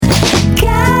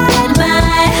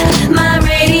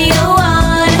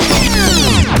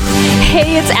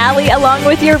Allie, along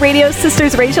with your radio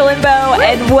sisters, Rachel and Bo.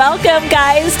 And welcome,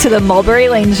 guys, to the Mulberry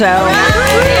Lane Show.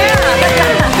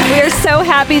 We are so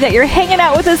happy that you're hanging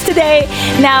out with us today.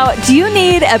 Now, do you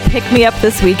need a pick-me-up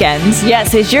this weekend?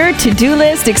 Yes, has your to-do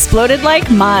list exploded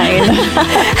like mine?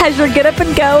 Has your get up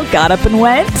and go got up and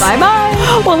went?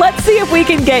 Bye-bye. Well, let's see if we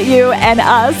can get you and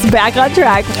us back on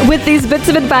track with these bits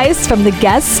of advice from the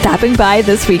guests stopping by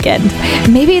this weekend.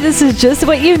 Maybe this is just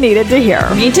what you needed to hear.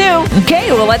 Me too.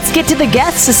 Okay, well, let's get to the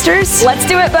guests, sisters. Let's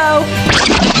do it, Bo.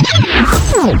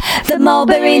 The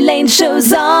Mulberry Lane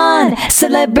Show's on.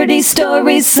 Celebrity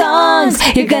stories, songs.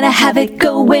 You're gonna have it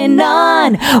going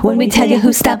on when we tell you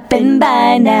who's stopping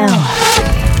by now.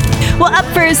 Well, up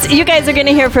first, you guys are going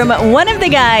to hear from one of the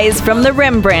guys from the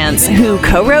Rembrandts who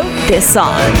co-wrote this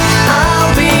song.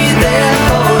 I'll be there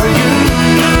for you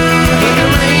when the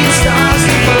rain starts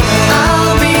to fall.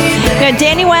 I'll be there. Now,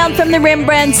 Danny Wilde from the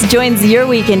Rembrandts joins your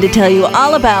weekend to tell you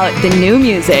all about the new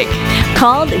music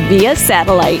called Via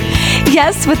Satellite.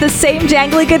 Yes, with the same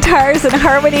jangly guitars and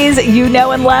harmonies you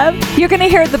know and love, you're going to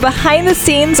hear the behind the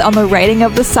scenes on the writing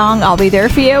of the song I'll Be There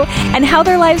For You and how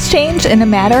their lives changed in a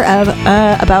matter of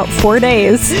about 4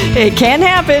 days. It can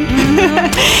happen.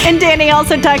 And Danny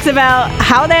also talks about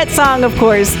how that song, of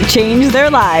course, changed their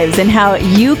lives and how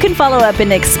you can follow up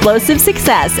an explosive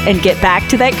success and get back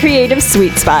to that creative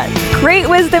sweet spot. Great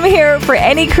wisdom here for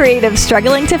any creative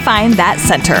struggling to find that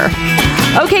center.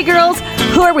 Okay, girls,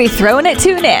 who are we throwing it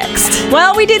to next?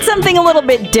 Well, we did something a little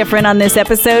bit different on this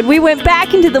episode. We went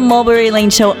back into the Mulberry Lane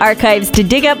Show archives to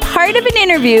dig up part of an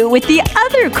interview with the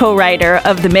other co-writer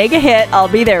of the mega hit, I'll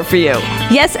Be There For You.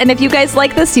 Yes, and if you guys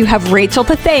like this, you have Rachel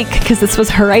to thank because this was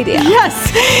her idea.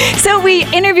 Yes. So we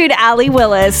interviewed Allee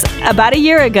Willis about a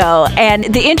year ago, and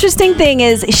the interesting thing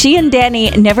is she and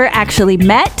Danny never actually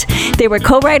met. They were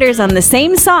co-writers on the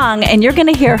same song, and you're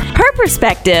going to hear her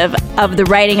perspective of the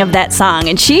writing of that song.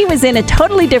 And she was in a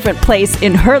totally different place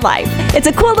in her life. It's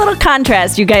a cool little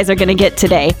contrast you guys are going to get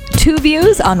today. 2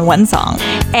 views on 1 song.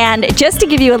 And just to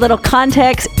give you a little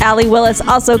context, Allee Willis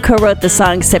also co-wrote the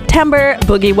song September,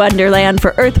 Boogie Wonderland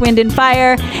for Earth, Wind &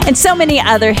 Fire, and so many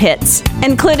other hits,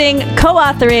 including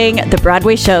co-authoring the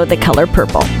Broadway show The Color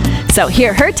Purple. So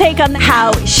hear her take on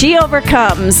how she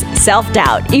overcomes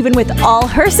self-doubt. Even with all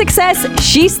her success,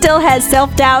 she still has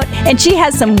self-doubt, and she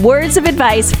has some words of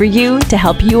advice for you to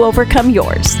help you overcome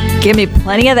yours. Give me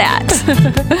plenty of that.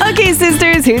 Okay,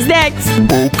 sisters, who's next?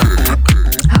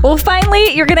 Well,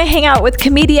 finally, you're going to hang out with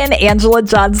comedian Anjelah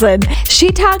Johnson. She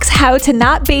talks how to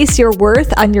not base your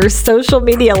worth on your social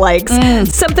media likes,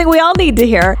 something we all need to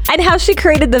hear, and how she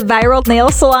created the viral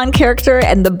nail salon character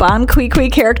and the Bon Qui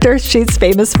Qui character she's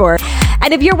famous for.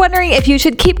 And if you're wondering if you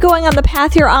should keep going on the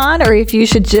path you're on or if you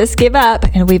should just give up,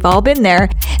 and we've all been there,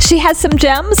 she has some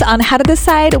gems on how to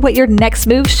decide what your next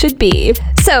move should be.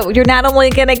 So you're not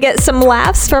only going to get some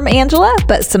laughs from Anjelah,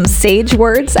 but some sage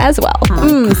words as well.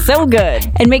 So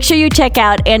good. And make sure you check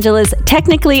out Anjelah's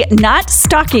Technically Not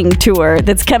Stalking tour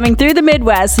that's coming through the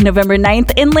Midwest November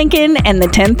 9th in Lincoln and the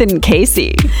 10th in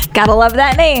KC. Gotta love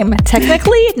that name.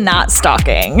 Technically Not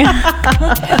Stalking.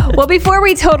 Well, before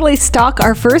we totally stalk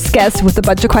our first guest with a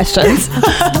bunch of questions,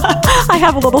 I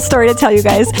have a little story to tell you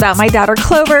guys about my daughter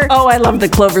Clover. Oh, I love the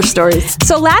Clover stories.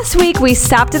 So last week we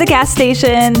stopped at a gas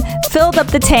station, filled up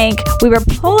the tank, we were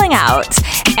pulling out,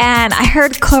 and I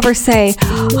heard Clover say,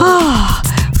 "Oh,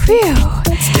 phew."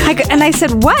 And I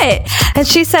said, "What?" And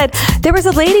she said, "There was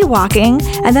a lady walking,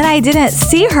 and then I didn't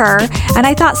see her, and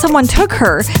I thought someone took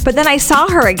her, but then I saw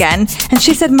her again." And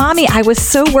she said, "Mommy, I was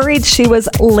so worried she was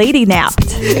lady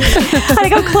napped." And I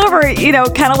go, "Clover,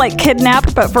 kind of like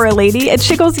kidnapped, but for a lady?" And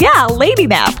she goes, "Yeah, lady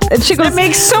nap." And she goes, "That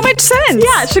makes so much sense."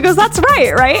 Yeah, she goes, "That's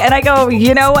right?" And I go,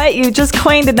 "You know what? You just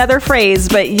coined another phrase,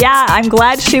 but yeah, I'm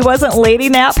glad she wasn't lady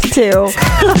napped too."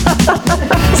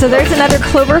 So there's another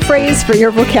Clover phrase for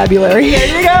your vocabulary. There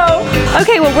you go.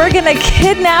 Okay, well, we're going to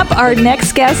kidnap our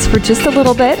next guest for just a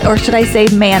little bit, or should I say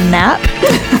man nap.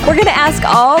 We're going to ask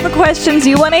all the questions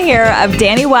you want to hear of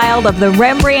Danny Wilde of the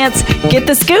Rembrandts. Get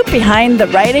the scoop behind the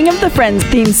writing of the Friends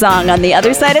theme song on the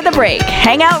other side of the break.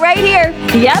 Hang out right here.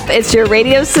 Yep, it's your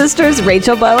radio sisters,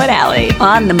 Rachel, Bo, and Allie,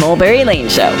 on the Mulberry Lane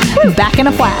Show. Back in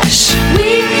a flash.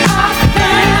 We are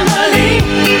family.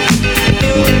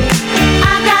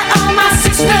 I got all my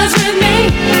sisters with me.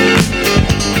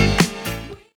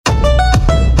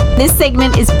 This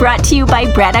segment is brought to you by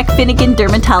Braddock Finnegan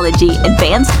Dermatology,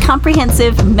 advanced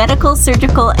comprehensive medical,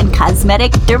 surgical, and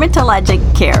cosmetic dermatologic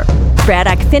care.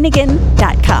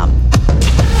 BraddockFinnegan.com.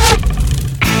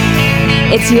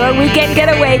 It's your weekend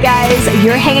getaway, guys.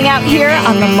 You're hanging out here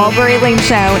on the Mulberry Lane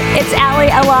Show. It's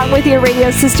Allie along with your radio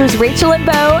sisters Rachel and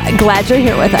Bo. Glad you're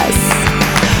here with us.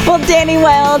 Well, Danny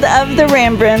Wilde of The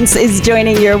Rembrandts is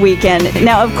joining your weekend.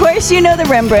 Now, of course, you know The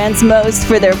Rembrandts most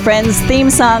for their Friends theme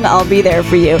song, I'll Be There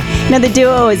For You. Now, the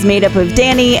duo is made up of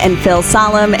Danny and Phil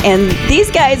Solemn, and these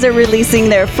guys are releasing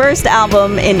their first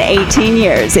album in 18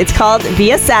 years. It's called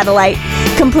Via Satellite,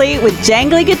 complete with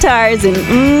jangly guitars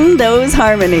and those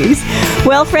harmonies.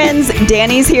 Well, friends,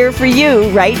 Danny's here for you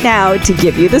right now to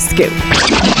give you the scoop.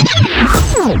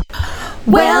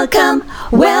 Welcome,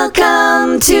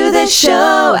 welcome to the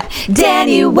show,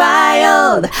 Danny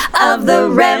Wilde of The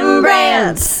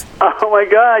Rembrandts. Oh my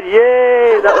God,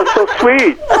 yay, that was so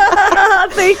sweet.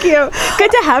 Thank you.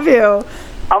 Good to have you.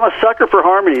 I'm a sucker for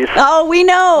harmonies. Oh, we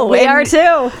know. We are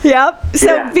too. Yep.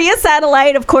 So Yeah. Via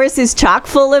Satellite, of course, is chock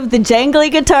full of the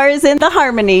jangly guitars and the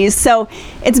harmonies. So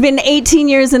it's been 18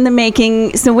 years in the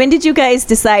making. So when did you guys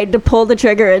decide to pull the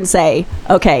trigger and say,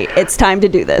 okay, it's time to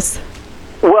do this?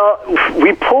 Well,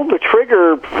 we pulled the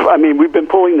trigger. I mean, we've been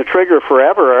pulling the trigger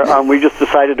forever. We just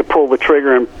decided to pull the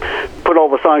trigger and put all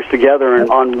the songs together and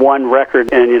on one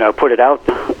record and, put it out.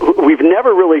 We've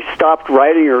never really stopped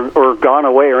writing or gone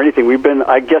away or anything. We've been,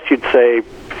 I guess you'd say,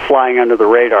 flying under the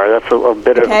radar. That's a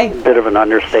bit of an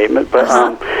understatement.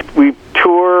 But we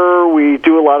tour. We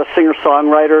do a lot of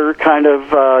singer-songwriter kind of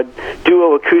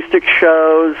duo acoustic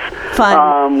shows.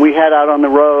 Fun. We head out on the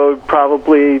road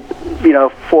probably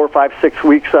 4, 5, 6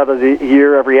 weeks out of the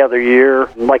year, every other year,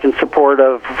 like in support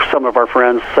of some of our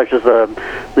friends, such as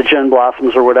the Gin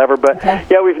Blossoms or whatever. But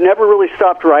yeah, we've never really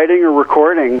stopped writing or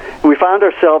recording. We found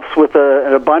ourselves with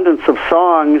an abundance of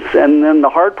songs, and then the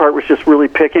hard part was just really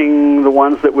picking the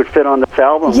ones that would fit on this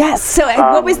album. Yes. So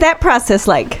what was that process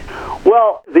like?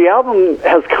 Well, the album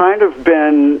has kind of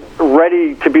been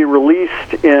ready to be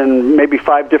released in maybe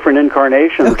 5 different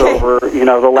incarnations over,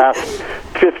 the last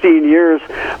 15 years.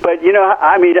 But,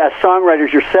 I mean, as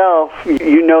songwriters yourself,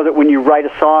 you know that when you write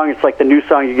a song, it's like the new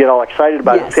song, you get all excited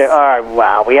about it. You say, all right,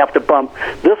 wow, we have to bump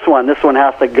this one. This one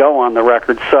has to go on the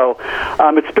record. So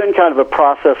it's been kind of a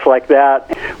process like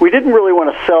that. We didn't really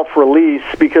want to self-release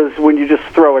because when you just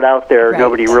throw it out there,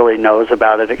 nobody really knows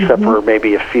about it except for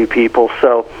maybe a few people.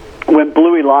 So when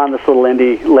Blue Elan, this little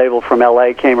indie label from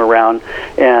LA, came around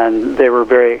and they were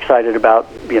very excited about,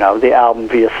 the album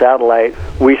Via Satellite,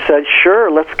 we said,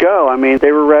 sure, let's go. I mean,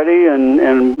 they were ready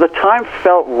and the time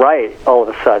felt right all of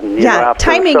a sudden. After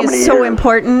timing so is so years.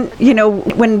 important.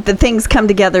 When the things come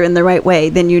together in the right way,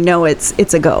 then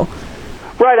it's a go.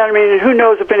 Right. I mean, who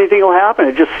knows if anything will happen?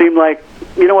 It just seemed like,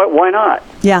 why not?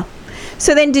 Yeah.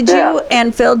 So then did you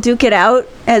and Phil duke it out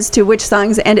as to which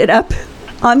songs ended up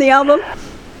on the album?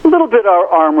 A little bit of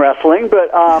arm wrestling, but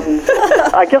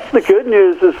I guess the good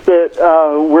news is that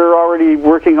we're already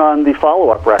working on the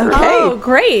follow-up record. Oh,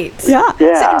 great. Yeah.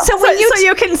 Yeah. So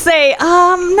you can say, not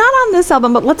on this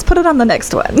album, but let's put it on the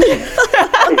next one.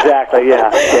 Exactly,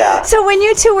 yeah. So when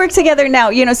you two work together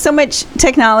now, so much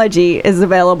technology is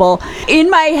available. In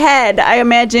my head, I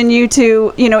imagine you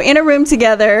two, in a room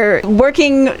together,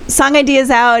 working song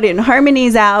ideas out and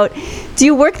harmonies out. Do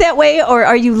you work that way, or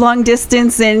are you long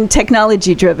distance and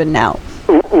technology driven now?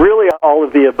 Really, all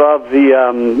of the above.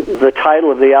 The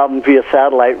title of the album, Via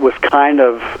Satellite, was kind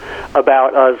of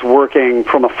about us working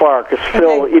from afar. Because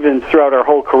Phil, even throughout our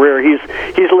whole career,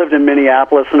 he's lived in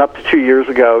Minneapolis, and up to 2 years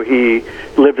ago, he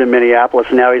lived in Minneapolis.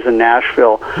 And now he's in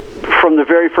Nashville. From the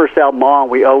very first album on,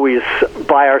 we always,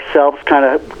 by ourselves, kind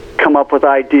of come up with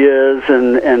ideas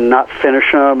and not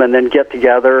finish them, and then get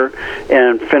together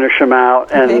and finish them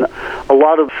out. And a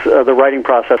lot of the writing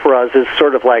process for us is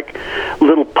sort of like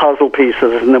little puzzle pieces,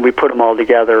 and then we put them all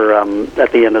together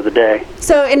at the end of the day.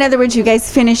 So, in other words, you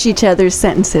guys finish each other's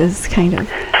sentences, kind of.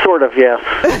 Sort of, yes.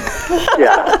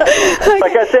 Yeah.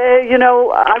 Like I say,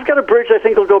 I've got a bridge I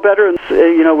think will go better,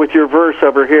 and with your verse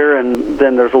over here, and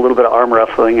then there's a little bit of arm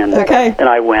wrestling, and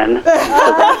I win.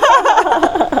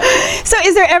 So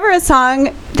is there ever a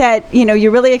song that,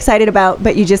 you're really excited about,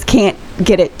 but you just can't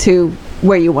get it to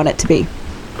where you want it to be?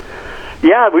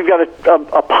 Yeah, we've got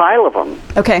a pile of them.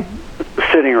 Okay.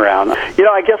 Sitting around.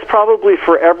 I guess probably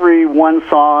for every one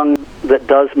song that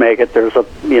does make it, there's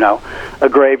a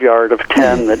graveyard of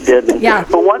 10 that didn't. Yeah.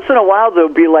 But once in a while, there'll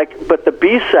be but the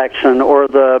B section or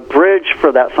the bridge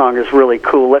for that song is really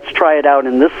cool. Let's try it out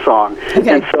in this song. Okay.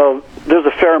 And so there's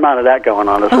a fair amount of that going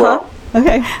on as well.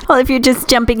 Okay. Well, if you're just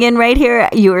jumping in right here,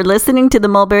 you are listening to the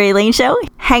Mulberry Lane Show,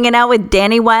 hanging out with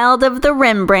Danny Wilde of The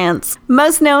Rembrandts,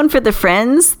 most known for the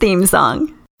Friends theme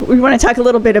song. We want to talk a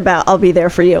little bit about I'll Be There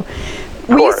For You.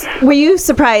 Were you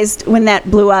surprised when that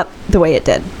blew up the way it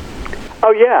did?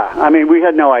 Oh, yeah. I mean, we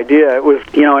had no idea. It was,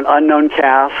 an unknown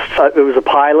cast. It was a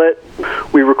pilot.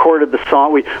 we recorded the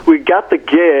song. We got the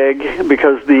gig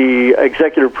because the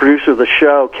executive producer of the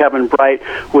show, Kevin Bright,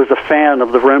 was a fan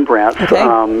of the Rembrandts.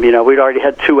 Okay. We'd already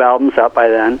had 2 albums out by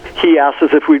then. He asked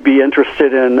us if we'd be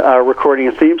interested in recording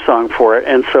a theme song for it,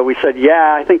 and so we said,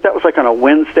 yeah. I think that was like on a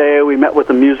Wednesday. We met with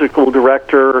the musical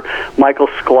director, Michael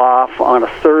Skloff, on a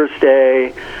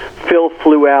Thursday. Phil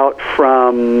flew out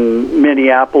from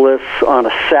Minneapolis on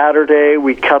a Saturday.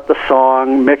 We cut the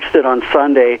song, mixed it on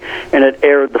Sunday, and it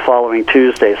aired the following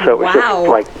Tuesday. So it was just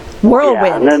like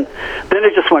whirlwind. Yeah, and then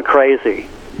it just went crazy.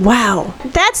 Wow.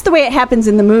 That's the way it happens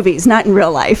in the movies, not in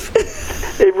real life.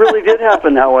 It really did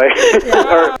happen that way.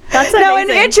 That's Now, an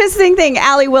amazing. interesting thing,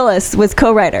 Allee Willis was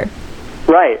co-writer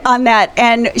Right. on that,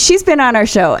 and she's been on our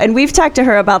show, and we've talked to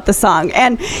her about the song.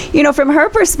 And, from her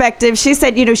perspective, she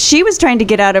said, she was trying to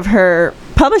get out of her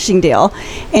publishing deal,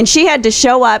 and she had to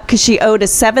show up because she owed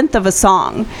 1/7 of a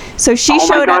song. So she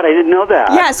showed Oh my God, up. I didn't know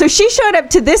that. Yeah, so she showed up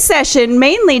to this session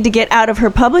mainly to get out of her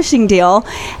publishing deal,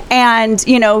 and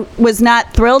was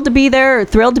not thrilled to be there or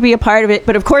thrilled to be a part of it.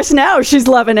 But of course now she's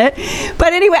loving it.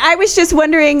 But anyway, I was just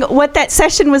wondering what that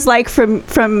session was like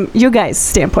from you guys'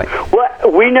 standpoint. Well,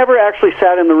 we never actually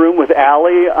sat in the room with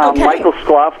Allie. Okay. Michael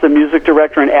Skloff, the music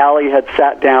director, and Allie had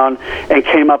sat down and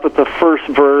came up with the first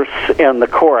verse and the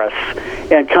chorus,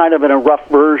 and kind of in a rough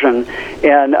version.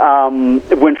 And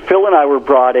when Phil and I were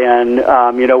brought in,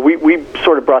 we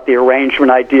sort of brought the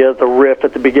arrangement idea, the riff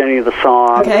at the beginning of the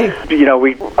song. Okay.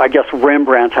 We, I guess,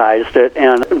 Rembrandtized it,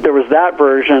 and there was that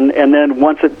version. And then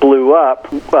once it blew up,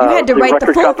 You had to write the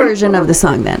record full company- version of the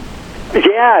song then.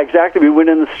 Yeah, exactly. We went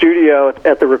in the studio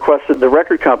at the request of the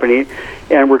record company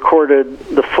and recorded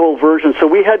the full version. So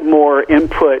we had more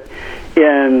input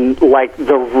in like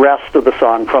the rest of the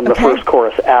song from the first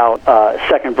chorus out,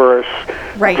 second verse,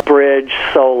 Right. bridge,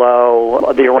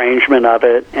 solo, the arrangement of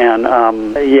it, and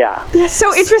yeah. That's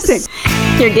so interesting.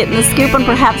 You're getting the scoop on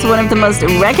perhaps one of the most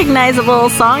recognizable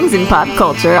songs in pop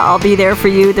culture. I'll Be There For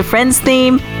You, the Friends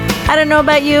theme. I don't know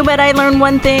about you, but I learned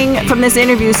one thing from this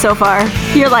interview so far.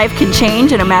 Your life can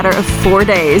change in a matter of 4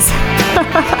 days.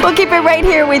 We'll keep it right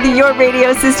here with your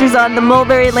radio sisters on the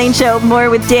Mulberry Lane Show. More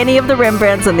with Danny of the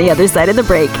Rembrandts on the other side of the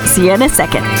break. See you in a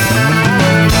second.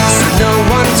 No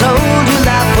one told you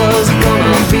life was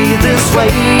gonna be this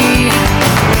way.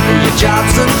 Your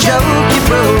job's a joke, you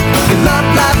broke. Your love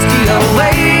life's the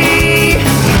away.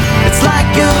 It's like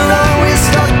you're always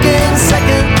stuck in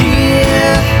second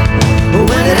gear,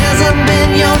 when it hasn't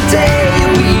been your day,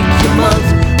 your week, your month,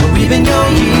 or even your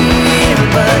year.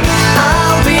 But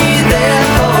I'll be there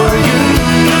for you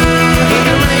when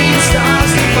the rain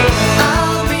starts to fall.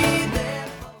 I'll be there.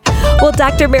 Well,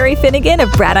 Dr. Mary Finnegan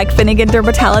of Braddock Finnegan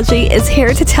Dermatology is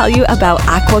here to tell you about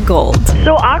Aqua Gold.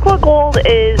 So Aqua Gold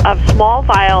is a small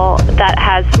vial that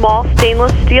has small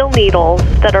stainless steel needles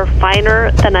that are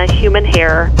finer than a human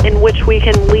hair, in which we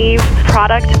can leave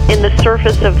product in the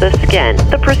surface of the skin.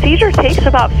 The procedure takes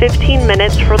about 15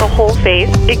 minutes for the whole face.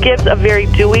 It gives a very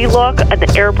dewy look, an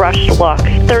airbrushed look.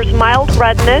 There's mild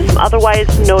redness, otherwise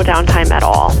no downtime at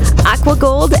all. Aqua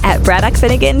Gold at Braddock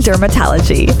Finnegan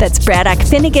Dermatology. That's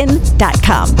BraddockFinnegan.com.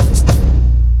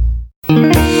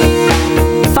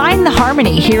 Find the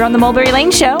harmony here on the Mulberry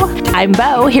Lane Show. I'm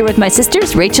Bo, here with my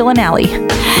sisters Rachel and Allie.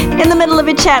 In the middle of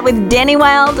a chat with Danny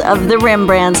Wilde of the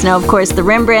Rembrandts. Now, of course, the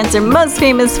Rembrandts are most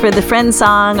famous for the Friends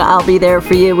song, I'll Be There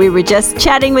For You. We were just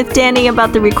chatting with Danny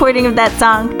about the recording of that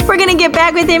song. We're going to get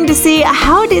back with him to see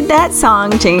how did that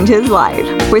song change his life.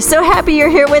 We're so happy you're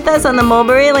here with us on the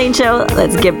Mulberry Lane Show.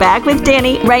 Let's get back with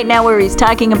Danny right now, where he's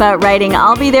talking about writing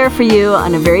I'll Be There For You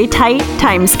on a very tight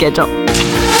time schedule.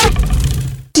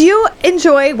 Do you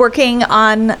enjoy working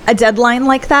on a deadline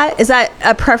like that? Is that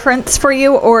a preference for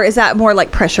you, or is that more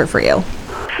like pressure for you?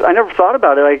 I never thought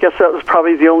about it. I guess that was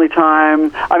probably the only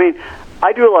time. I mean,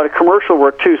 I do a lot of commercial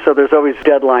work too, so there's always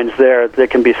deadlines there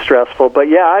that can be stressful. But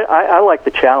yeah, I like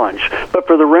the challenge. But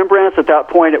for the Rembrandts, at that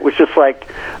point, it was just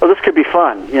like, oh, this could be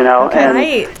fun, you know.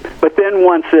 Okay. But then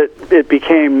once it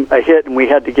became a hit, and we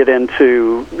had to get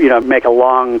into, make a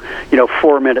long,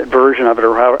 4-minute version of it,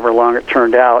 or however long it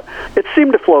turned out, it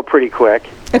seemed to flow pretty quick.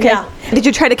 Okay. Yeah. Did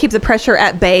you try to keep the pressure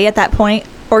at bay at that point,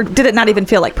 or did it not even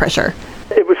feel like pressure?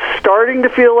 It was starting to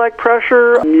feel like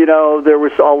pressure. There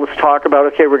was all this talk about,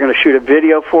 okay, we're going to shoot a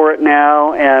video for it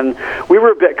now, and we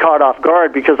were a bit caught off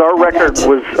guard because our record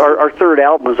was, our third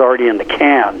album was already in the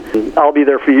can. I'll Be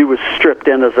There For You was stripped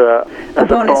in as a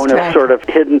bonus track. sort of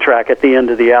hidden track at the end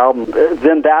of the album.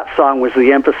 Then that song was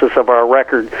the emphasis of our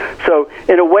record. So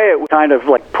in a way, it kind of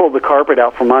like pulled the carpet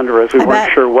out from under us. We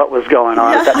weren't sure what was going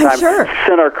on at that time. Sure.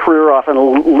 Sent our career off in a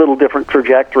little different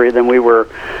trajectory than we were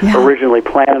originally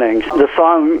planning. The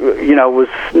song, was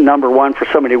number one for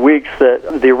so many weeks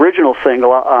that the original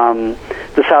single,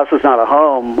 This House Is Not a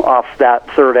Home, off that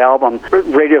third album,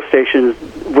 radio stations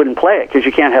wouldn't play it because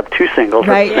you can't have two singles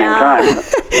at the same time.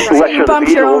 Unless You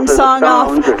bumped your own song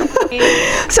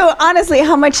off. So honestly,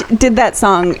 how much did that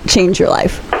song change your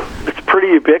life? It's pretty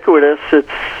ubiquitous.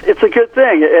 It's a good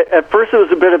thing. At first it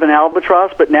was a bit of an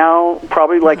albatross, but now,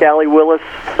 probably like Allee Willis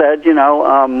said,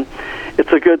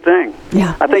 it's a good thing.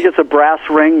 Yeah. I think it's a brass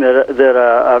ring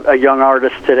that a young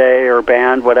artist today or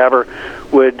band, whatever,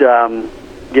 would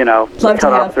cut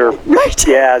off their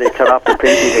they cut off their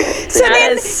pinky. So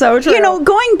that is so true.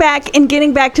 Going back and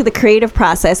getting back to the creative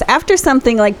process after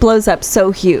something like blows up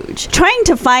so huge, trying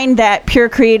to find that pure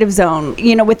creative zone,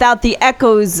 without the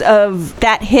echoes of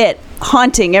that hit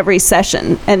haunting every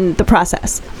session and the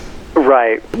process.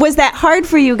 Right. Was that hard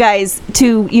for you guys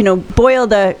to, boil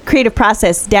the creative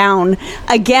process down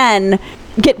again,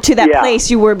 get to that place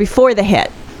you were before the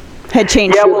hit had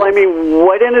changed? Yeah, well,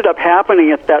 what ended up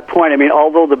happening at that point,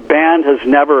 although the band has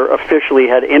never officially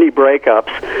had any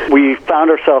breakups, we found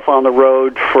ourselves on the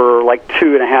road for like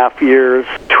 2.5 years,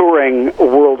 touring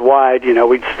worldwide.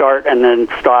 We'd start and then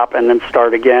stop and then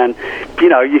start again.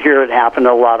 You hear it happen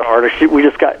to a lot of artists. We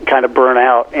just got kind of burnt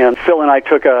out. And Phil and I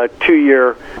took a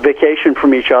 2-year vacation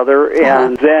from each other,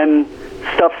 and then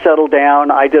stuff settled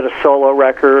down. I did a solo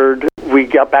record. We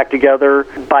got back together.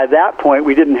 By that point,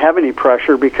 we didn't have any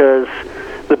pressure because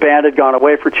the band had gone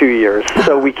away for 2 years.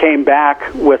 So we came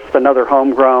back with another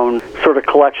homegrown sort of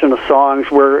collection of songs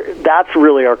where that's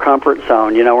really our comfort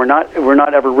zone. We're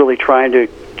not ever really trying to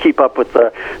keep up with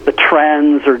the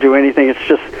trends or do anything. It's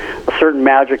just a certain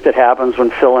magic that happens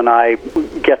when Phil and I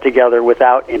get together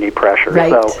without any pressure.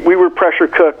 Right. So we were pressure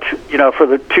cooked, for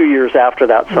the 2 years after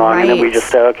that song, and then we just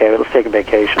said, okay, let's take a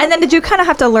vacation. And then did you kind of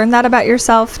have to learn that about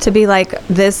yourself to be like,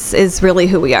 this is really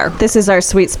who we are? This is our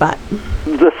sweet spot.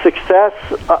 The success,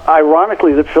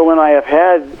 ironically, that Phil and I have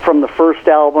had from the first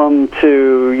album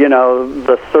to,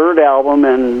 the third album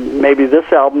and maybe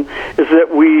this album is that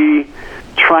we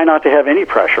try not to have any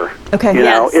pressure. Okay.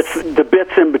 It's the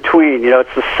bits in between.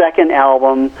 It's the second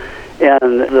album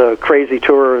and the crazy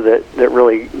tour that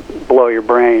really blow your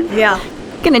brains. Yeah.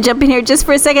 Gonna jump in here just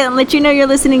for a second and let you know you're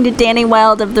listening to Danny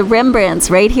Wilde of The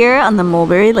Rembrandts right here on the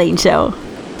Mulberry Lane Show.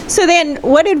 So then,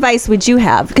 what advice would you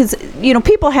have? Because,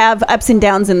 people have ups and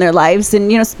downs in their lives and,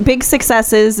 big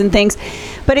successes and things.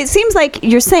 But it seems like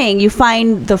you're saying you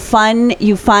find the fun,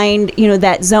 you find,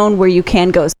 that zone where you can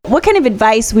go. What kind of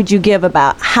advice would you give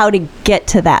about how to get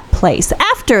to that place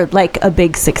after, like, a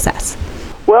big success?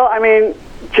 Well,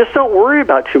 just don't worry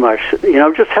about too much.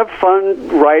 Just have fun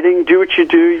writing, do what you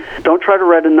do. Don't try to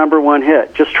write a number one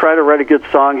hit. Just try to write a good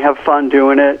song, have fun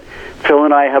doing it. Phil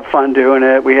and I have fun doing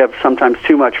it. We have sometimes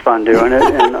too much fun doing it.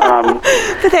 And,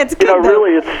 but that's good,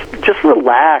 really, it's just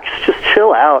relax, just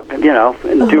chill out, and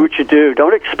do what you do.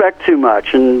 Don't expect too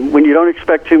much. And when you don't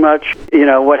expect too much,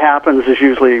 what happens is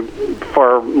usually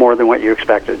far more than what you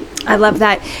expected. I love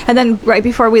that. And then right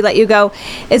before we let you go,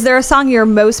 is there a song you're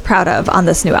most proud of on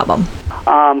this new album?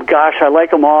 Gosh, I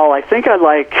like them all. I think I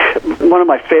like one of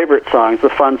my favorite songs, the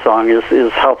fun song,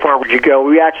 is How Far Would You Go?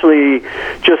 We actually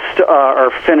just are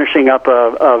finishing up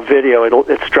a video.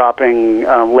 It's dropping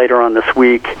later on this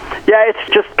week. Yeah,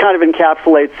 it's just kind of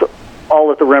encapsulates all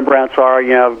that the Rembrandts are,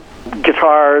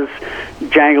 guitars,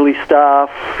 jangly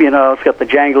stuff, it's got the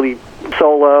jangly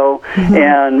solo,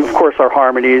 and of course our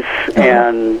harmonies,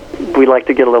 and we like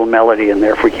to get a little melody in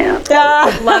there if we can.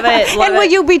 Love it. And will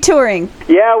you be touring?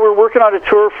 Yeah, we're working on a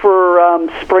tour for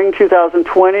spring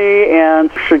 2020,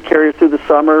 and should carry us through the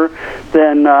summer,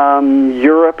 then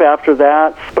Europe after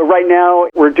that. But right now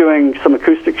we're doing some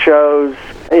acoustic shows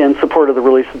in support of the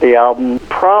release of the album.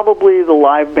 Probably the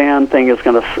live band thing is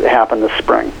going to happen this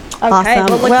spring. Okay,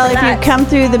 awesome. Well, if you come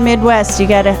through the Midwest, you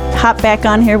got to hop back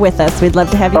on here with us. We'd love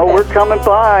to have you back. We're coming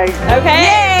by.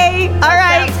 Okay. Yay! All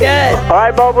right. Sounds good. All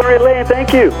right, Mulberry Lane,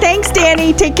 thank you. Thanks,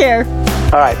 Danny. Take care.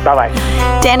 All right, bye-bye.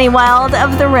 Danny Wilde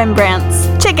of The Rembrandts.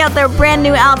 Check out their brand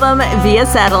new album, Via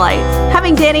Satellite.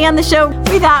 Having Danny on the show,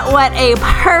 we thought what a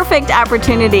perfect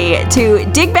opportunity to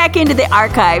dig back into the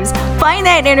archives, find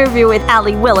that interview with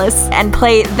Allee Willis, and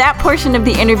play that portion of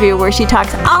the interview where she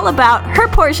talks all about her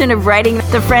portion of writing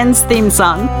the Friends theme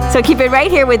song. So keep it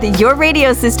right here with your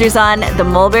radio sisters on The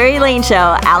Mulberry Lane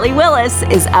Show. Allee Willis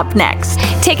is up next.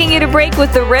 Taking you to break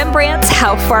with the Rembrandts,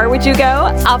 How Far Would You Go?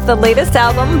 Off the latest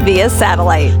album, Via Satellite.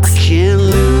 Can't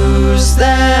lose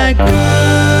that girl.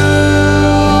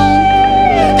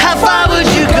 How far would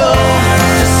you go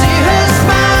to see her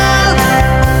smile?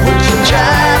 Would you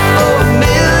drive for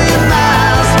 1,000,000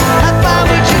 miles? How far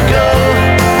would you go?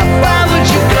 How far would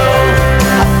you go?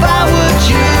 How far would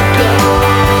you go?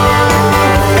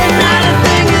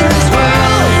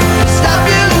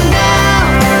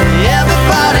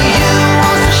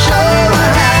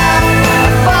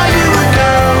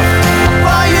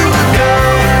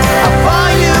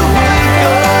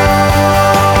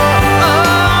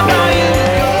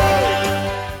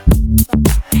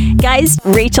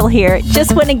 Rachel here.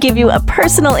 Just want to give you a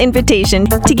personal invitation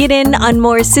to get in on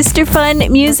more sister fun,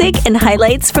 music, and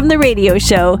highlights from the radio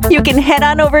show. You can head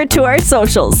on over to our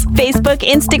socials, Facebook,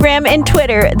 Instagram, and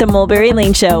Twitter, The Mulberry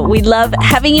Lane Show. We love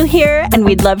having you here, and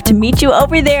we'd love to meet you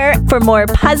over there for more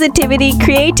positivity,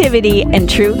 creativity, and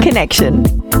true connection.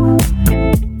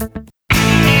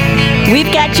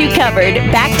 We've got you covered.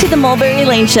 Back to the Mulberry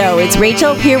Lane Show. It's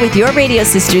Rachel here with your radio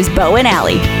sisters, Bo and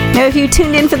Allie. Now, if you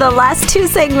tuned in for the last two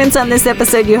segments on this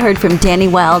episode, you heard from Danny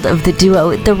Wilde of the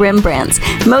duo The Rembrandts,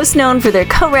 most known for their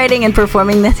co-writing and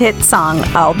performing the hit song,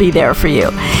 I'll Be There For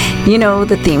You. You know,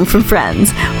 the theme from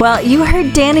Friends. Well, you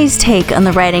heard Danny's take on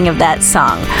the writing of that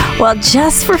song. Well,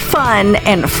 just for fun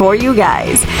and for you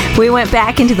guys, we went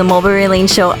back into the Mulberry Lane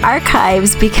Show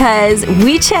archives because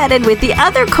we chatted with the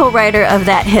other co-writer of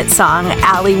that hit song,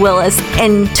 Allee Willis,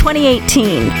 in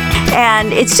 2018.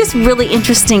 And it's just really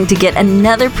interesting to get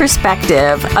another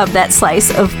perspective of that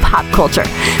slice of pop culture.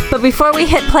 But before we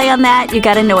hit play on that, you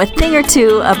got to know a thing or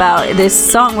two about this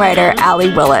songwriter,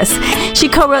 Allee Willis. She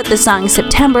co-wrote the song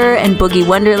September and Boogie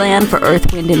Wonderland for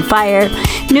Earth, Wind & Fire,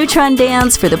 Neutron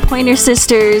Dance for the Pointer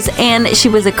Sisters, and she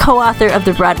was a co-author of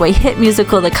the Broadway hit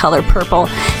musical The Color Purple.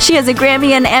 She has a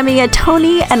Grammy, an Emmy, a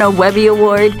Tony, and a Webby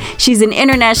Award. She's an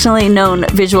internationally known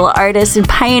visual artist and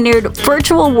pioneered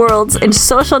virtual worlds and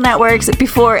social networks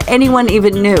before anyone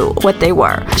even knew what they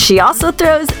were. She also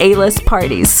throws A-list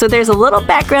parties. So there's a little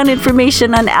background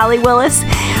information on Allee Willis.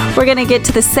 We're going to get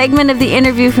to the segment of the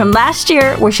interview from last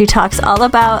year where she talks all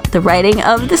about the writing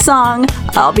of the song,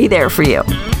 I'll Be There For You.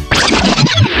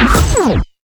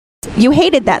 You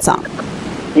hated that song.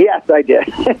 Yes, I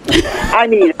did. I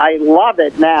mean, I love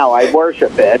it now. I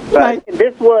worship it. But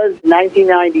This was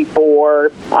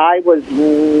 1994. I was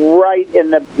right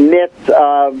in the midst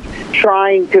of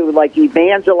trying to,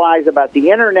 evangelize about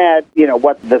the internet,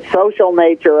 what the social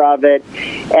nature of it.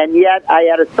 And yet I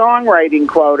had a songwriting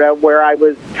quota where I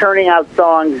was turning out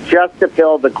songs just to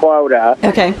fill the quota.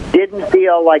 Okay. Didn't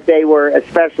feel like they were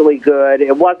especially good.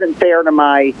 It wasn't fair to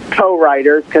my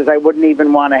co-writers because I wouldn't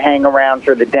even want to hang around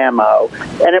for the demo.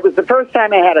 And it was the first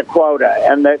time I had a quota,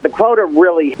 and the quota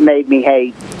really made me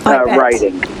hate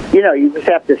writing. You just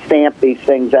have to stamp these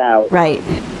things out. Right.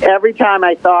 Every time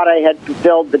I thought I had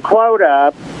fulfilled the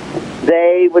quota,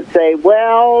 they would say,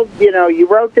 well, you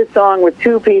wrote this song with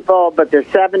 2 people, but there's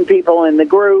 7 people in the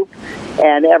group,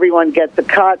 and everyone gets a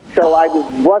cut, so I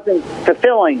wasn't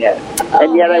fulfilling it.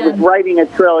 And yet I was writing a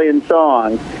trillion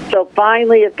songs. So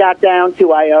finally it got down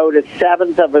to I owed a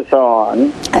 7th of a song.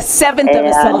 A 7th of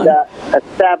a song? A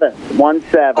 7th,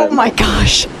 1/7. Oh my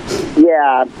gosh.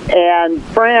 Yeah, and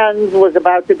Friends was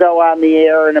about to go on the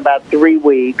air in about 3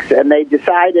 weeks, and they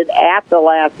decided at the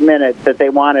last minute that they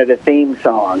wanted a theme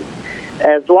song.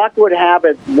 As luck would have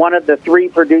it, one of the 3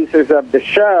 producers of the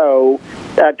show,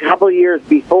 a couple of years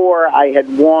before, I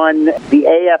had won the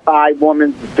AFI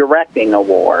Women's Directing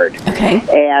Award. Okay.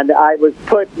 And I was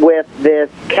put with this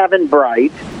Kevin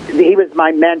Bright. He was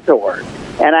my mentor.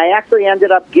 And I actually ended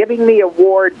up giving the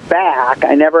award back.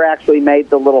 I never actually made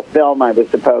the little film I was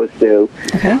supposed to.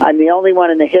 Okay. I'm the only one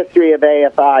in the history of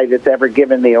AFI that's ever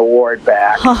given the award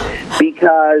back.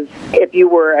 Because if you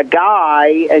were a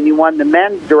guy and you won the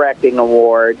Men's Directing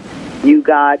Award, you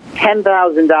got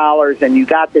 $10,000 and you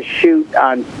got to shoot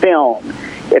on film.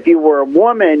 If you were a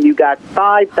woman, you got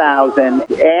 $5,000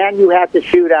 and you had to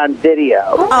shoot on video.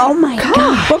 Oh my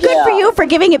God. Well, good for you for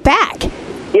giving it back.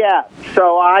 Yeah,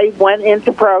 so I went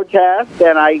into protest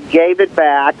and I gave it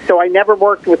back. So I never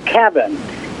worked with Kevin.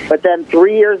 But then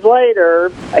 3 years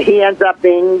later, he ends up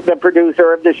being the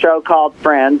producer of the show called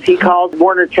Friends. He called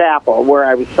Warner Chappell, where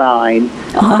I was signed,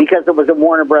 because it was a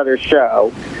Warner Brothers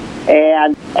show,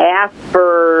 and asked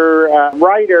for a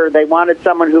writer. They wanted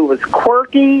someone who was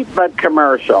quirky but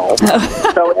commercial.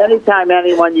 So anytime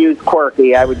anyone used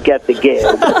quirky, I would get the gig.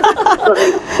 So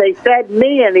they said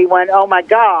me, and he went, oh my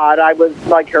God, I was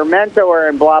like her mentor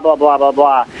and blah, blah, blah, blah,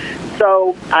 blah.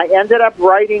 So I ended up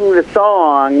writing the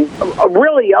song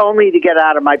really only to get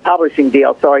out of my publishing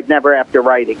deal so I'd never have to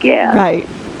write again. Right.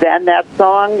 Then that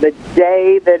song, the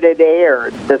day that it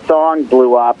aired, the song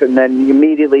blew up, and then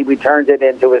immediately we turned it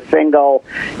into a single.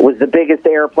 It was the biggest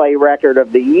airplay record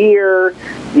of the year.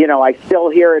 I still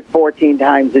hear it 14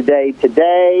 times a day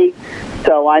today,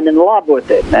 so I'm in love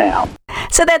with it now.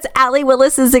 So that's Allee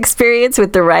Willis's experience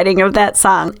with the writing of that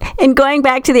song. And going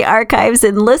back to the archives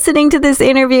and listening to this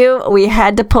interview, we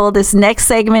had to pull this next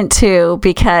segment too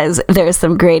because there's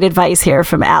some great advice here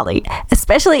from Allee,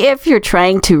 especially if you're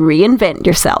trying to reinvent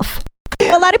yourself.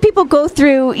 Well, lot of people go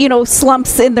through,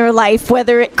 slumps in their life,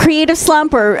 whether it creative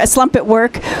slump or a slump at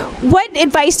work. What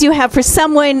advice do you have for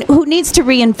someone who needs to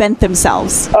reinvent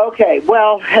themselves? Okay,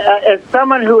 well, as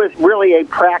someone who is really a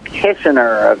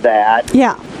practitioner of that,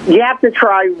 you have to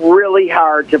try really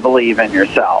hard to believe in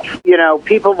yourself.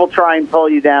 People will try and pull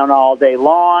you down all day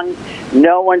long.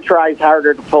 No one tries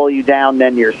harder to pull you down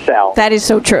than yourself. That is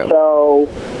so true. So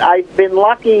I've been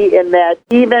lucky in that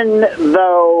even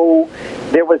though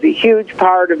there was a huge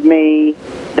part of me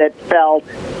that felt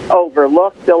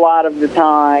overlooked a lot of the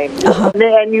time,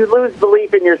 and you lose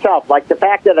belief in yourself. Like the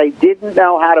fact that I didn't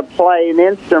know how to play an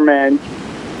instrument,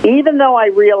 even though I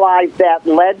realized that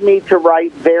led me to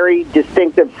write very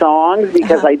distinctive songs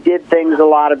because I did things a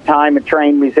lot of time a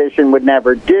trained musician would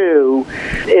never do,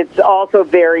 it's also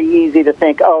very easy to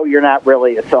think, oh, you're not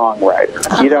really a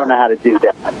songwriter. You don't know how to do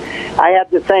that. I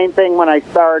had the same thing when I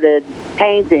started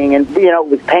painting, and, it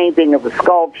was painting, it was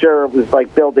sculpture, it was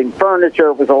like building furniture,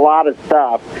 it was a lot of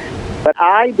stuff. But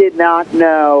I did not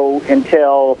know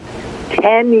until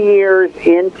 10 years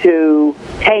into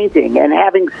painting and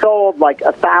having sold like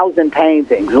 1,000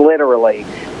 paintings, literally,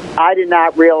 I did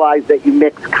not realize that you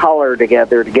mix color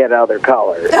together to get other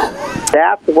colors.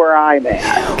 That's where I'm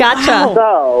at. Gotcha.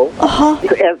 So,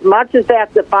 as much as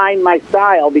that defined my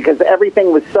style, because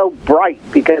everything was so bright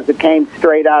because it came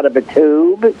straight out of a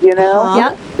tube,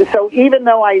 So even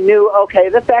though I knew, okay,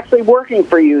 that's actually working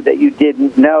for you that you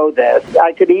didn't know this,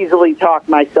 I could easily talk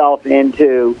myself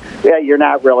into, you're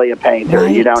not really a painter.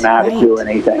 You don't know how to do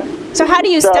anything. So how do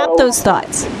you stop those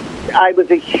thoughts? I was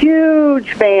a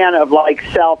huge fan of like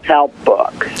self-help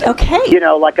books. Okay.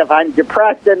 Like if I'm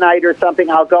depressed at night or something,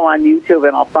 I'll go on YouTube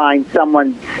and I'll find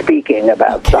someone speaking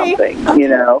about something,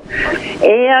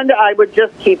 And I would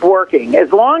just keep working.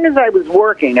 As long as I was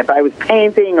working, if I was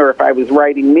painting or if I was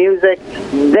writing music,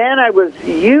 then I was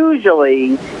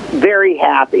usually very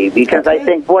happy because I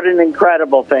think what an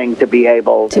incredible thing to be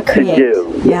able to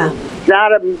do. Yeah. It's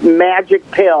not a magic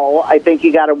pill. I think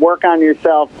you got to work on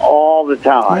yourself all the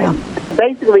time. Yeah.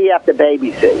 Basically, you have to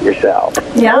babysit yourself.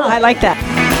 Yeah, I like that.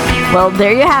 Well,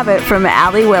 there you have it from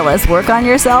Allee Willis. Work on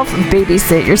yourself,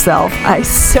 babysit yourself. I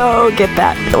so get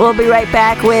that. We'll be right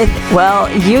back with,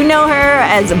 you know her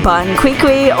as Bon Qui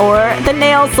Qui or the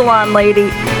nail salon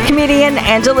lady, comedian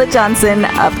Anjelah Johnson,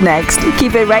 up next.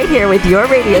 Keep it right here with your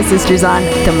radio sisters on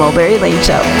The Mulberry Lane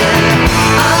Show.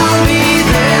 I'll be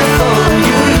there for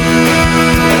you.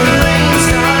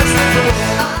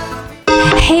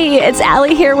 Hey, it's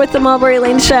Allie here with the Mulberry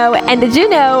Lane Show, and did you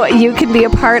know you can be a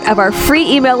part of our free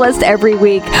email list every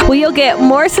week? Well, you'll get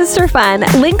more sister fun,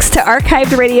 links to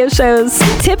archived radio shows,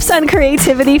 tips on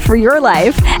creativity for your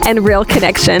life, and real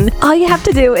connection. All you have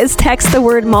to do is text the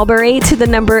word Mulberry to the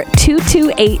number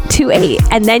 22828,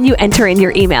 and then you enter in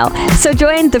your email. So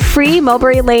join the free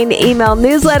Mulberry Lane email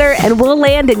newsletter, and we'll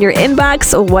land in your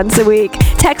inbox once a week.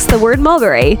 Text the word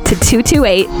Mulberry to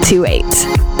 22828.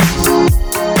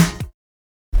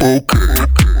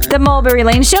 The Mulberry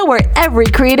Lane Show, where every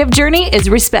creative journey is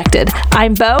respected.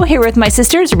 I'm Bo, here with my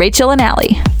sisters, Rachel and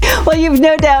Allie. Well, you've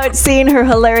no doubt seen her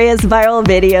hilarious viral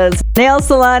videos, Nail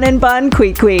Salon and Bon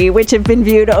Qui Qui, which have been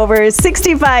viewed over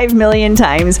 65 million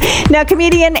times. Now,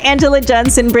 comedian Anjelah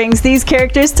Johnson brings these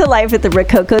characters to life at the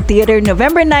Rococo Theater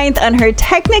November 9th on her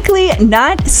Technically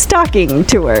Not Stalking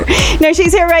tour. Now,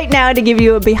 she's here right now to give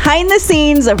you a behind the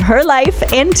scenes of her life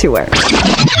and tour.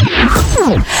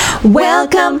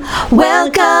 Welcome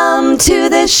to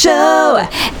the show,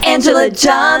 Anjelah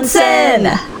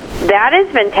Johnson. That is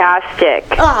fantastic.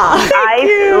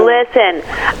 Listen,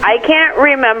 I can't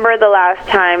remember the last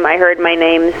time I heard my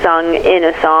name sung in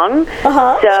a song.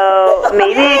 So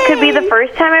maybe it could be the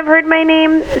first time I've heard my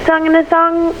name sung in a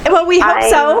song. Well, we hope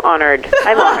so. I'm honored.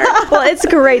 Well, it's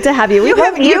great to have you.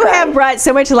 You have brought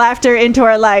so much laughter into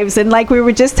our lives, and like we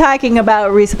were just talking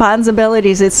about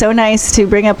responsibilities, it's so nice to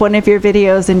bring up one of your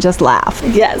videos and just laugh.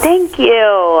 Yes. Thank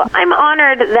you. I'm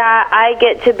honored that I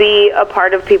get to be a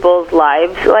part of people's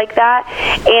lives like that.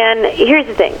 And here's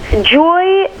the thing.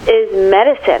 Joy is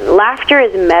medicine. Laughter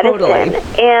is medicine.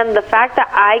 Totally. And the fact that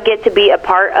I get to be a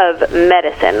part of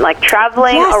medicine, like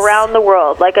traveling around the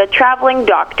world, like a traveling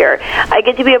doctor, I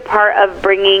get to be a part of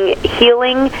bringing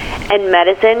healing and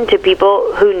medicine to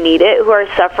people who need it, who are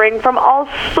suffering from all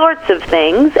sorts of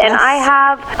things. And I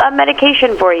have a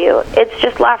medication for you. It's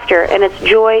just laughter and it's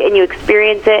joy, and you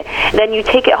experience it. Then you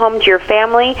take it home to your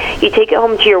family. You take it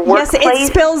home to your workplace. Yes,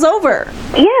 it spills over.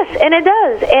 Yes. Yes, and it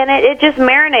does, and it just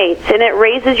marinates, and it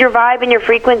raises your vibe and your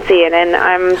frequency, and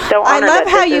I'm so honored. I love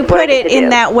how you put it in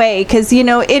that way, because, you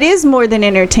know, it is more than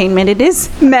entertainment. It is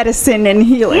medicine and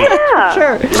healing. Yeah,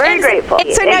 sure. Very grateful.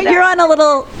 So now you're on a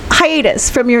little hiatus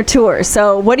from your tour.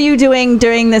 So what are you doing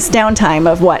during this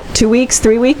downtime of what, 2 weeks,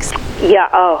 3 weeks?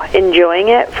 Yeah, enjoying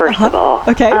it, first of all.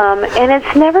 Okay. And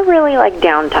it's never really like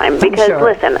downtime, because,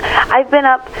 listen, I've been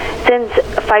up since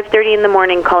 5:30 in the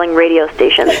morning calling radio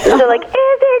stations. So, like, is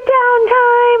it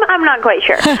downtime? I'm not quite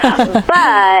sure.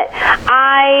 But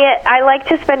I like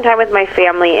to spend time with my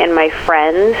family and my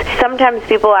friends. Sometimes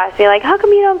people ask me, like, how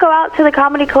come you don't go out to the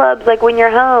comedy clubs, like, when you're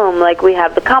home? Like, we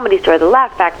have the Comedy Store, the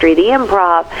Laugh Factory, the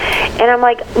Improv. And I'm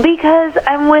like, because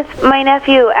I'm with my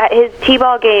nephew at his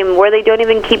t-ball game where they don't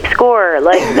even keep score.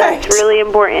 Like, that's really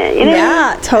important. You know?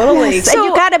 Yeah, totally. Yes. And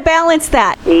you got to balance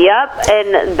that. Yep,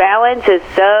 and balance is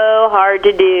so hard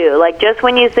to do. Like, just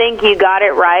when you think you got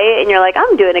it right and you're like,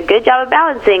 I'm doing a good job of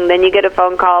balancing, then you get a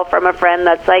phone call from a friend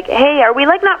that's like, hey, are we,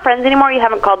 like, not friends anymore? You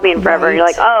haven't called me in forever. And you're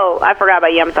like, oh, I forgot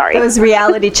about you. I'm sorry. Those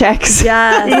reality checks.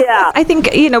 Yeah. I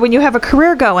think, you know, when you have a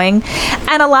career going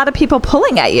and a lot of people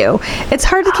pulling at you, it's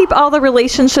hard to keep all the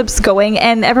relationships going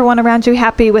and everyone around you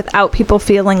happy without people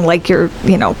feeling like you're,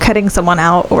 you know, cutting someone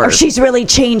out or she's really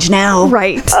changed now.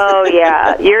 Right. Oh,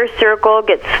 yeah. Your circle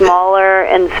gets smaller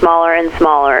and smaller and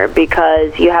smaller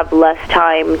because you have less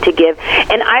time to give.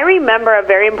 And I remember a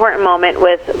very important moment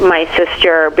with my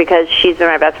sister, because she's been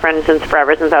my best friend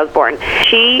forever since I was born.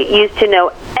 She used to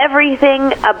know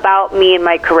everything about me and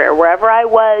my career. Wherever I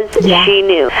was, she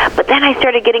knew. But then I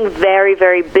started getting very,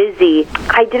 very busy.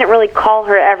 I didn't really call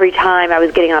her every time I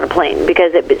was getting on a plane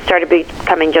because it started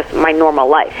becoming just my normal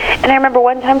life. And I remember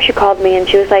one time she called me and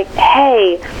she was like,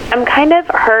 hey, I'm kind of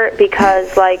hurt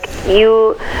because, like,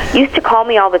 you used to call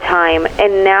me all the time,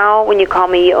 and now when you call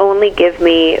me, you only give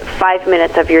me 5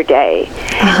 minutes of your day.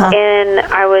 And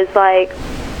I was like,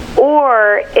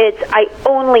 or it's I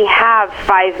only have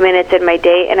 5 minutes in my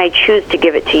day and I choose to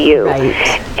give it to you.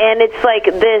 And it's like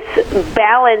this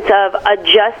balance of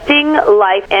adjusting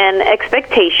life and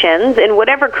expectations in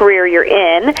whatever career you're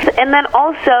in, and then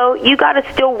also you got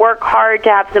to still work hard to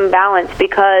have some balance,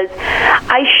 because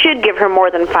I should give her more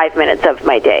than 5 minutes of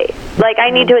my day. Like,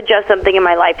 I need to adjust something in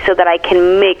my life so that I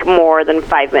can make more than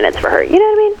 5 minutes for her. You know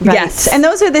what I mean? Yes. And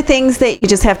those are the things that you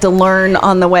just have to learn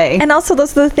on the way. And also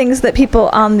those are the things that people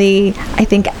on the, I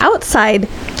think, outside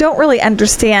don't really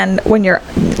understand when you're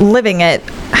living it,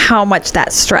 how much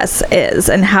that stress is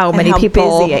and how many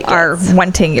people are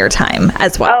wanting your time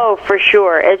as well. Oh, for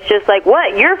sure. It's just like,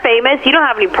 what? You're famous. You don't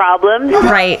have any problems.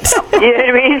 Right. You know what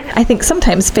I mean? I think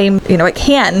sometimes fame, you know, it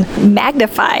can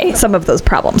magnify some of those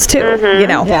problems too, you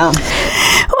know. Yeah.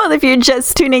 Well, if you're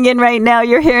just tuning in right now,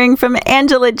 you're hearing from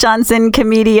Anjelah Johnson,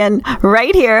 comedian,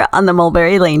 right here on the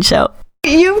Mulberry Lane Show.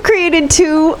 You've created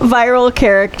 2 viral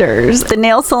characters, the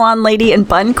nail salon lady and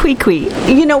Bon Qui Qui.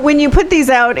 You know, when you put these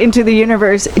out into the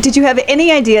universe, did you have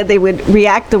any idea they would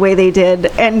react the way they did?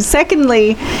 And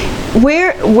secondly,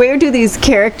 where do these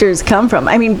characters come from?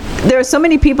 I mean, there are so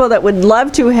many people that would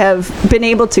love to have been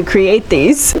able to create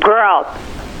these. Girl,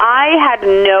 I had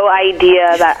no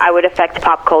idea that I would affect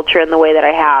pop culture in the way that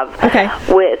I have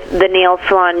with the nail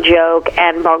salon joke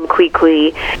and Bon Qui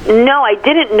Qui. No, I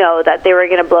didn't know that they were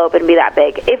going to blow up and be that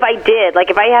big. If I did, like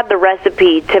if I had the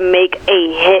recipe to make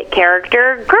a hit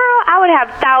character, girl, I would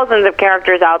have thousands of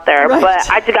characters out there, but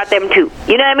I just got them 2.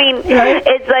 You know what I mean?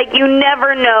 It's like you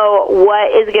never know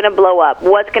what is going to blow up,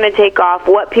 what's going to take off,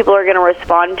 what people are going to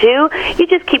respond to. You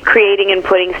just keep creating and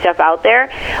putting stuff out there.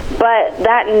 But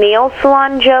that nail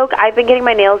salon joke, I've been getting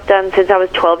my nails done since I was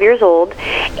 12 years old,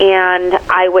 and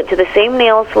I went to the same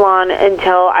nail salon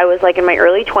until I was like in my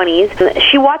early 20s.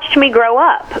 She watched me grow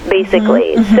up,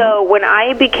 basically. So when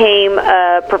I became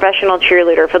a professional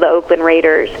cheerleader for the Oakland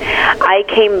Raiders, I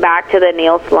came back to the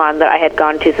nail salon that I had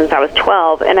gone to since I was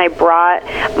 12, and I brought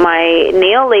my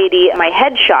nail lady my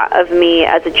headshot of me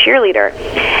as a cheerleader,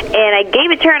 and I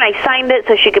gave it to her and I signed it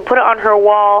so she could put it on her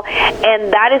wall.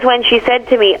 And that is when she said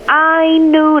to me, I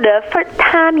knew the first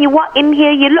time you walk in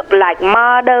here, you look like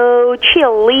model,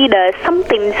 cheerleader,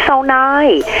 something so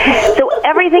nice. So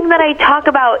everything that I talk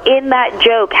about in that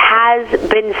joke has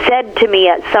been said to me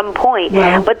at some point.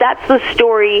 But that's the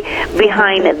story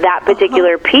behind that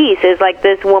particular piece, is like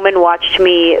this woman watched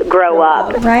me grow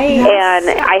up. And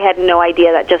I had no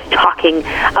idea that just talking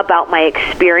about my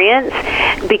experience,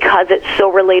 because it's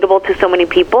so relatable to so many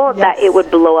people, that it would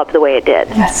blow up the way it did.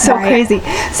 So crazy.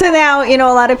 So now, you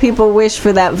know, a lot of people wish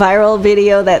for that viral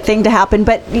video, that thing to happen,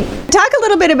 but talk a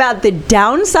little bit about the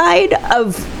downside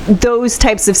of those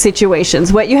types of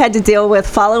situations, what you had to deal with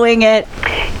following it?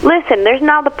 Listen, there's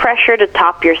now the pressure to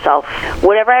top yourself.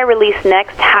 Whatever I release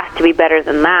next has to be better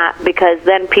than that, because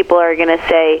then people are going to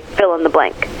say, fill in the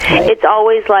blank. Right. It's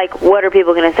always like, what are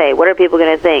people going to say? What are people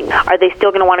going to think? Are they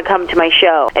still going to want to come to my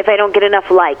show? If I don't get enough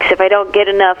likes, if I don't get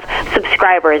enough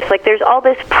subscribers, like there's all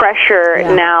this pressure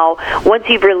now once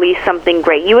you've released something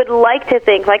great. You would like to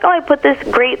think like, oh, I put this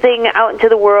great thing out into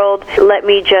the world, let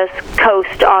me just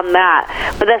coast on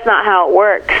that. But that's not how it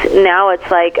works. Now it's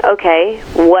like, okay,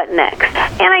 what next?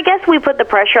 And I guess we put the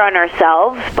pressure on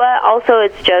ourselves, but also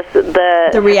it's just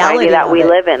the reality that we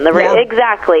live in.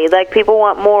 Exactly. Like people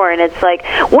want more, and it's like,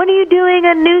 when are you doing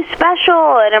a new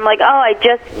special? And I'm like, oh, I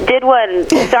just did one.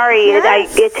 Sorry,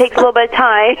 it takes a little bit of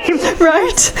time.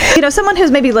 Right. You know, someone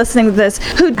who's maybe listening to this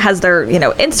who has their,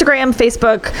 Instagram,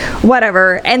 Facebook,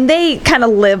 whatever, and they kind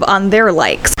of live on their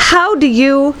likes. How do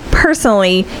you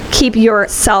personally keep your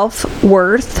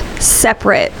self-worth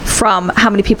separate from how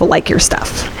many people like your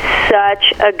stuff?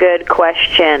 Such a good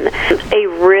question. A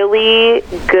really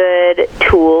good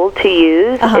tool to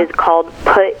use is called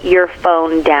Put Your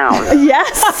Phone Down.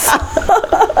 Yes.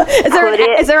 Is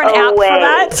there an app for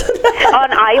that? On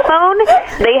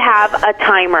iPhone, they have a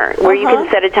timer where you can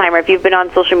set a timer. If you've been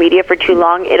on social media for too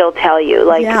long, it'll tell you,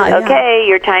 like, okay,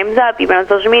 your time's up. You've been on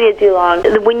social media too long.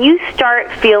 When you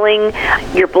start feeling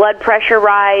your blood pressure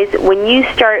rise, when you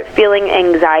start feeling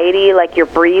anxiety, like your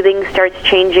breathing starts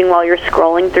changing while you're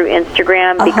scrolling through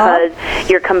Instagram because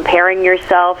you're comparing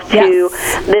yourself to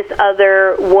this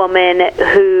other woman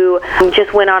who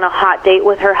just went on a hot date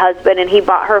with her husband and he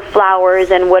bought her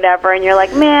flowers and whatever, and you're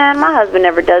like, man, my husband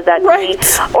never does that to me.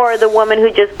 Or the woman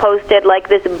who just posted like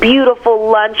this beautiful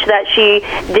lunch that she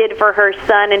did for her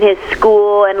son in his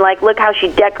school, and like, look how she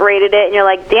decorated it, and you're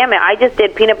like, damn it, I just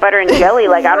did peanut butter and jelly.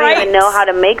 Like, I don't even know how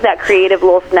to make that creative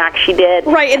little snack she did.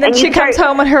 Right, and then she comes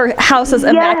home and her house is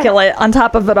immaculate on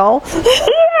top of it all.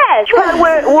 Yeah, she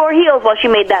probably wore heels while she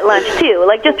made that lunch too,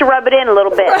 like just to rub it in a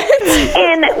little bit.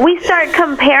 And we start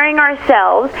comparing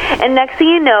ourselves, and next thing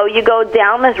you know, you go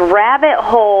down this rabbit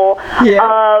hole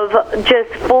of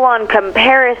just full-on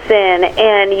comparison,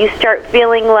 and you start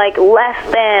feeling like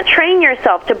less than. Train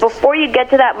yourself to, before you get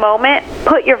to that moment,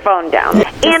 put your phone down.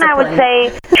 And I would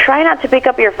say, try not to pick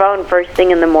up your phone first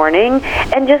thing in the morning,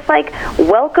 and just like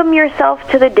welcome yourself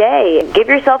to the day. Give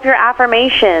yourself your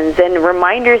affirmations and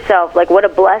remind yourself like what a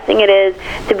blessing it is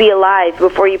to be alive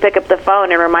before you pick up the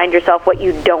phone, and remind yourself what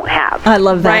you don't have. I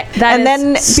love that. Right. That and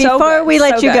then before we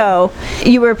let you go,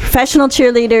 you were a professional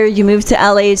cheerleader, you moved to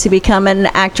LA to become an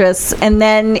actress, and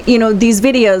then, these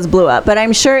videos blew up. But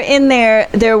I'm sure in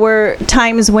there were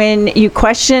times when you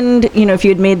questioned, if you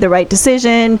had made the right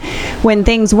decision, when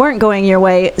things weren't going your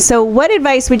way. So what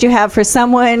advice would you have for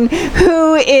someone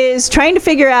who is trying to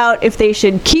figure out if they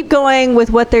should keep going with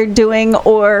what they're doing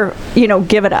or,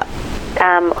 give it up?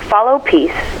 Follow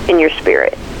peace in your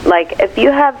spirit. Like, if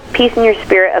you have peace in your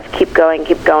spirit of keep going,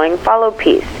 follow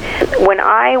peace. When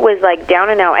I was like down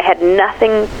and out, I had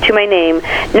nothing to my name,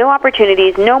 no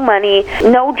opportunities, no money,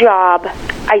 no job.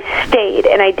 I stayed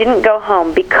and I didn't go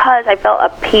home because I felt a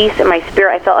peace in my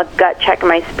spirit. I felt a gut check in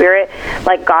my spirit,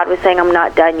 like God was saying, I'm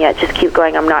not done yet. Just keep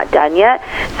going. I'm not done yet.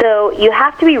 So you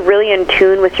have to be really in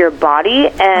tune with your body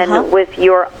and with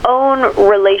your own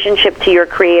relationship to your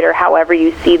Creator, however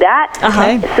you see that,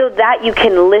 so that you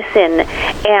can listen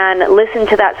and listen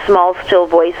to that small, still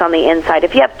voice on the inside.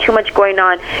 If you have too much going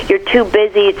on, you're too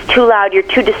busy, it's too loud, you're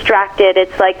too distracted,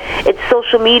 it's like it's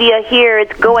social media here,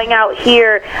 it's going out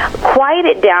here, quiet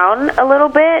it down a little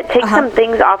bit. Take some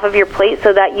things off of your plate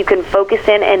so that you can focus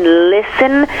in and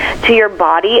listen to your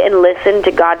body and listen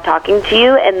to God talking to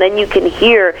you, and then you can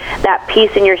hear that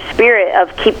peace in your spirit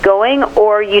of keep going,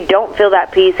 or you don't feel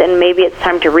that peace and maybe it's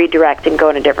time to redirect and go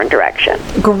in a different direction.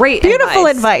 Great Beautiful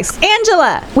advice.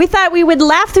 Anjelah, we thought we would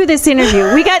laugh through this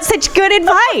interview. We got such good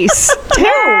advice, too.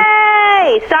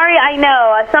 Yay! Sorry, I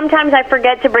know. Sometimes I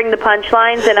forget to bring the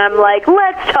punchlines, and I'm like,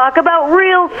 let's talk about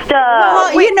real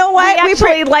stuff. Well, you know what? We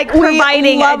actually like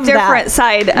providing a different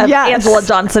side of Anjelah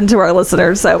Johnson to our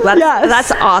listeners, so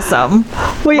that's awesome.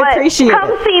 We appreciate it.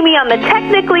 Come see me on the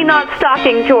Technically Not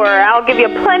Stalking Tour. I'll give you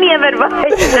plenty of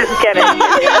advice. Just kidding. All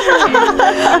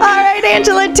right,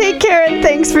 Anjelah, take care, and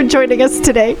thanks for joining us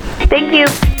today. Thank you.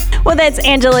 Well, that's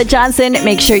Anjelah Johnson.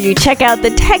 Make sure you check out the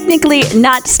Technically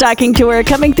Not Stalking Tour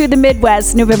coming through the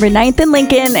Midwest, November 9th in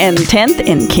Lincoln and 10th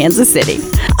in Kansas City.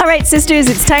 All right, sisters,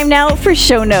 it's time now for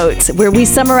show notes, where we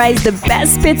summarize the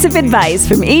best bits of advice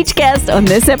from each guest on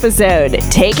this episode.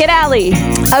 Take it, Allie.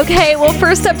 Okay, well,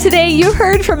 first up today, you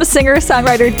heard from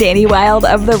singer-songwriter Danny Wilde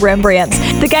of The Rembrandts.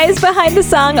 The guys behind the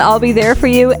song I'll Be There For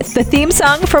You, the theme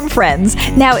song from Friends.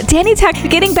 Now, Danny talked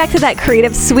getting back to that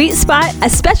creative sweet spot,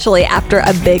 especially after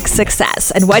a big success.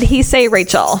 And what'd he say,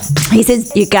 Rachel? He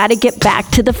says, you got to get back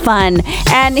to the fun.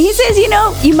 And he says,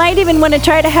 you might even want to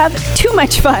try to have too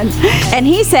much fun. And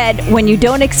he said, when you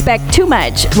don't expect too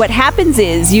much, what happens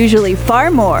is usually far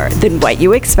more than what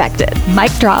you expected.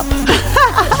 Mic drop.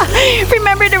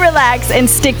 Remember to relax and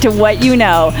stick to what you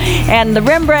know. And the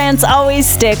Rembrandts always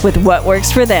stick with what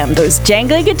works for them. Those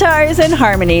jangly guitars and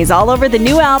harmonies all over the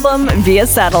new album, Via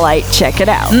Satellite. Check it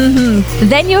out.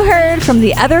 Then you heard from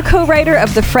the other co-writer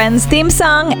of the Friends theme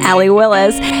song, Allee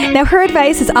Willis. Now, her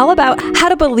advice is all about how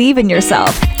to believe in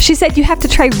yourself. She said you have to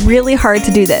try really hard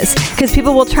to do this because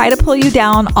people will try to pull you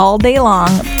down all day long,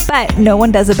 but no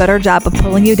one does a better job of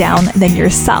pulling you down than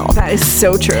yourself. That is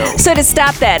so true. So to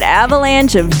stop that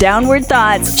avalanche of downward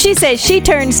thoughts, she says she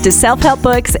turns to self-help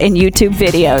books and YouTube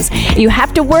videos. You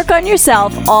have to work on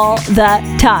yourself all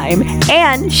the time.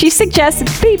 And she suggests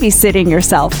babysitting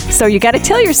yourself. So you got to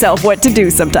tell yourself what to do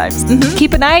sometimes.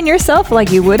 Keep an eye on yourself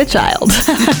like you would a child.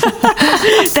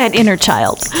 That inner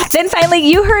child. Then finally,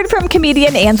 you heard from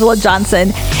comedian Anjelah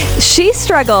Johnson. She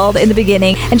struggled in the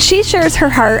beginning, and she shares her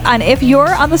heart on if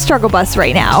you're on the struggle bus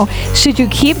right now, should you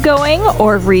keep going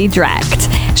or redirect?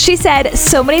 She said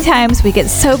so many times we get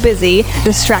so busy,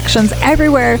 distractions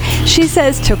everywhere. She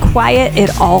says to quiet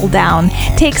it all down.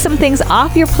 Take some things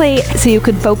off your plate so you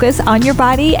can focus on your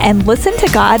body and listen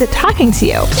to God talking to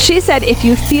you. She said if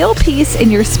you feel peace in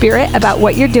your spirit about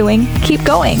what you're doing, keep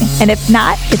going. And if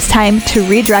not, it's time to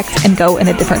redirect and go in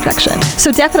a different direction.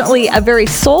 So definitely a very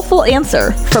soulful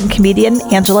answer from comedian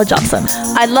Anjelah Johnson.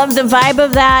 I love the vibe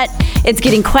of that. It's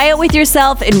getting quiet with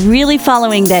yourself and really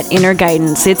following that inner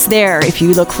guidance. It's there if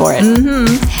you look for it.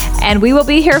 And we will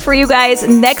be here for you guys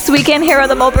next weekend here on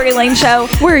the Mulberry Lane Show.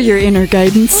 We're your inner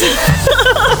guidance.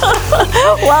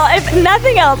 Well, if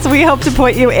nothing else, we hope to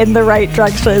point you in the right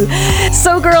direction.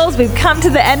 So, girls, we've come to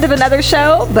the end of another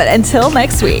show, but until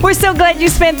next week. We're so glad you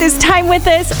spent this time with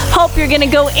us. Hope you're going to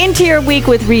go into your week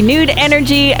with renewed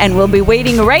energy, and we'll be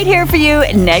waiting right here for you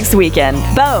next weekend.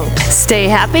 Bo, Stay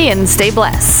happy and stay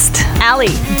blessed.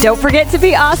 Allie, don't forget to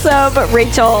be awesome.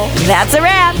 Rachel, that's a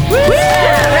wrap.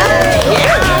 yeah.